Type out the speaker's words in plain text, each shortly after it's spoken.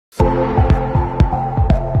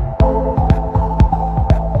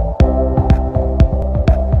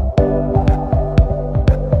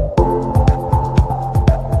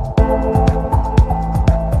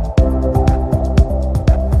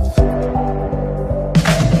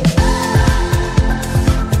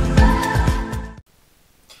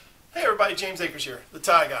James Akers here, the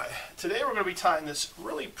tie guy. Today we're going to be tying this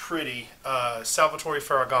really pretty Salvatore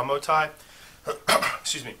Ferragamo tie.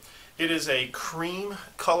 Excuse me. It is a cream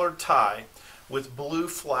colored tie with blue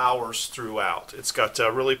flowers throughout. It's got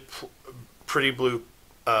really pretty blue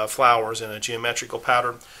flowers in a geometrical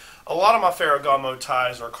pattern. A lot of my Ferragamo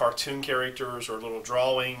ties are cartoon characters or little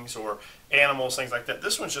drawings or animals, things like that.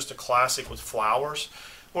 This one's just a classic with flowers.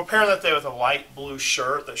 We're pairing that there with a light blue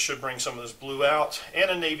shirt that should bring some of this blue out, and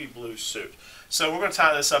a navy blue suit. So we're going to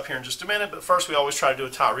tie this up here in just a minute, but first we always try to do a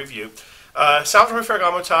tie review. Salvatore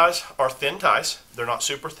Ferragamo ties are thin ties. They're not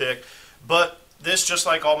super thick, but this, just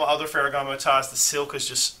like all my other Ferragamo ties, the silk is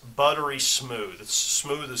just buttery smooth. It's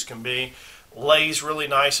smooth as can be. Lays really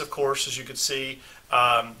nice, of course, as you can see.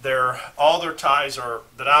 All their ties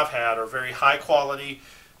that I've had are very high quality,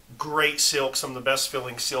 great silk, some of the best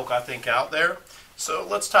feeling silk I think out there. So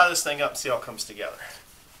let's tie this thing up and see how it comes together.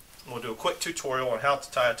 We'll do a quick tutorial on how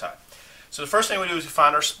to tie a tie. So the first thing we do is we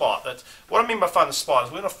find our spot. What I mean by find the spot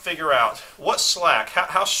is we're going to figure out what slack,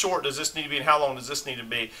 how short does this need to be and how long does this need to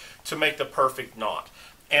be to make the perfect knot.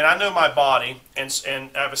 And I know my body, and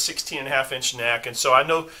I have a 16.5-inch neck, and so I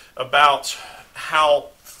know about how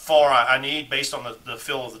far I need based on the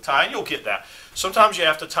feel of the tie, and you'll get that. Sometimes you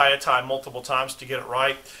have to tie a tie multiple times to get it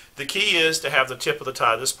right. The key is to have the tip of the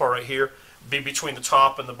tie, this part right here, be between the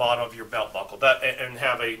top and the bottom of your belt buckle, and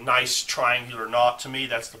have a nice triangular knot. To me,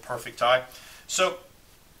 that's the perfect tie. So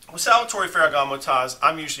with Salvatore Ferragamo ties,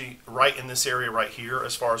 I'm usually right in this area right here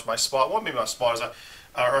as far as my spot. What maybe my spot is,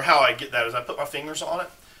 or how I get that is I put my fingers on it.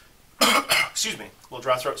 Excuse me, a little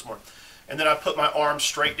dry throat this morning. And then I put my arms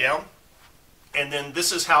straight down, and then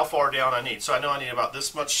this is how far down I need. So I know I need about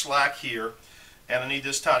this much slack here, and I need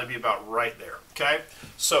this tie to be about right there. Okay,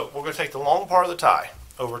 so we're going to take the long part of the tie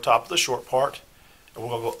over top of the short part, and we're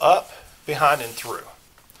going to go up, behind, and through.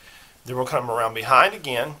 Then we'll come around behind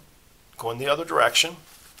again, going the other direction,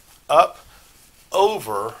 up,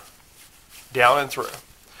 over, down, and through.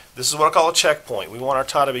 This is what I call a checkpoint. We want our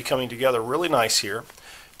tie to be coming together really nice here.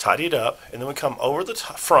 Tidy it up, and then we come over the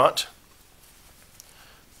front,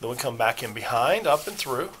 then we come back in behind, up and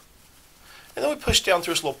through, and then we push down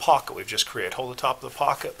through this little pocket we've just created. Hold the top of the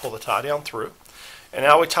pocket, pull the tie down through. And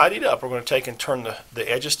now we tidied up. We're going to take and turn the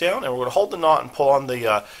edges down, and we're going to hold the knot and pull on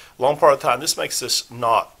the long part of the tie. And this makes this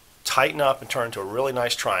knot tighten up and turn into a really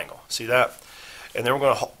nice triangle. See that? And then we're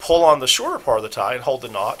going to pull on the shorter part of the tie and hold the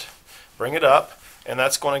knot, bring it up, and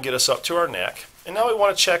that's going to get us up to our neck. And now we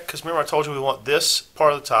want to check, because remember I told you we want this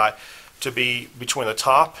part of the tie to be between the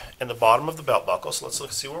top and the bottom of the belt buckle. So let's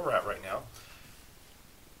look and see where we're at right now.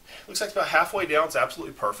 Looks like it's about halfway down. It's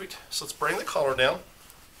absolutely perfect. So let's bring the collar down.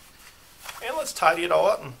 And let's tidy it all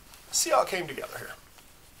up and see how it came together here.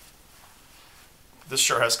 This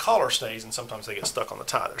sure has collar stays, and sometimes they get stuck on the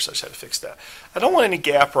tie there, so I just had to fix that. I don't want any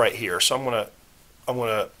gap right here, so I'm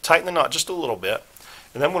gonna tighten the knot just a little bit,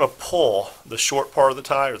 and then I'm gonna pull the short part of the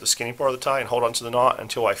tie or the skinny part of the tie and hold onto the knot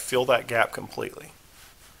until I fill that gap completely.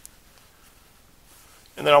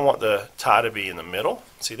 And then I want the tie to be in the middle.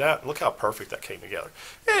 See that? Look how perfect that came together.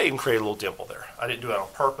 Yeah, you can create a little dimple there. I didn't do that on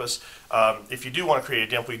purpose. If you do want to create a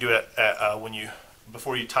dimple, you do it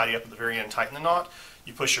before you tidy up at the very end and tighten the knot.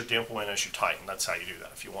 You push your dimple in as you tighten. That's how you do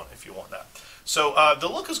that if you want that. So the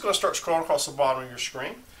look is going to start scrolling across the bottom of your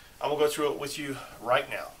screen. I will go through it with you right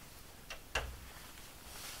now.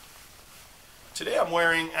 Today I'm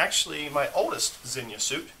wearing actually my oldest Zegna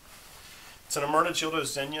suit. It's an Gildo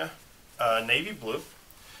Zegna navy blue.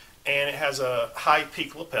 And it has a high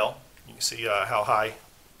peak lapel. You can see how high,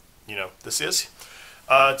 this is.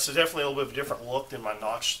 It's definitely a little bit of a different look than my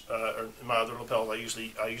notch or my other lapels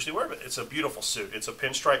I usually wear, but it's a beautiful suit. It's a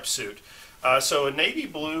pinstripe suit. So a navy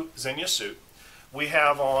blue Zegna suit. We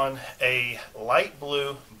have on a light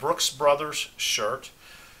blue Brooks Brothers shirt.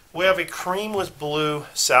 We have a cream with blue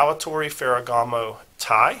Salvatore Ferragamo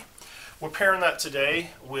tie. We're pairing that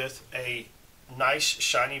today with a nice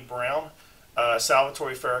shiny brown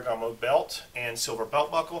Salvatore Ferragamo belt and silver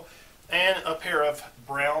belt buckle, and a pair of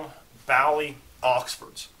brown Bally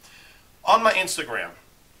Oxfords. On my Instagram,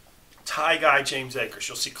 Tie Guy James Akers,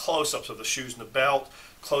 you'll see close-ups of the shoes and the belt,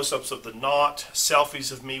 close-ups of the knot,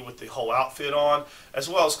 selfies of me with the whole outfit on, as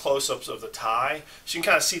well as close-ups of the tie. So you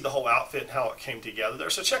can kind of see the whole outfit and how it came together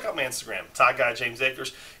there. So check out my Instagram, Tie Guy James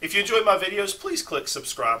Akers. If you enjoyed my videos, please click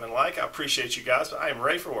subscribe and like. I appreciate you guys, but I am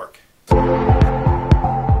ready for work.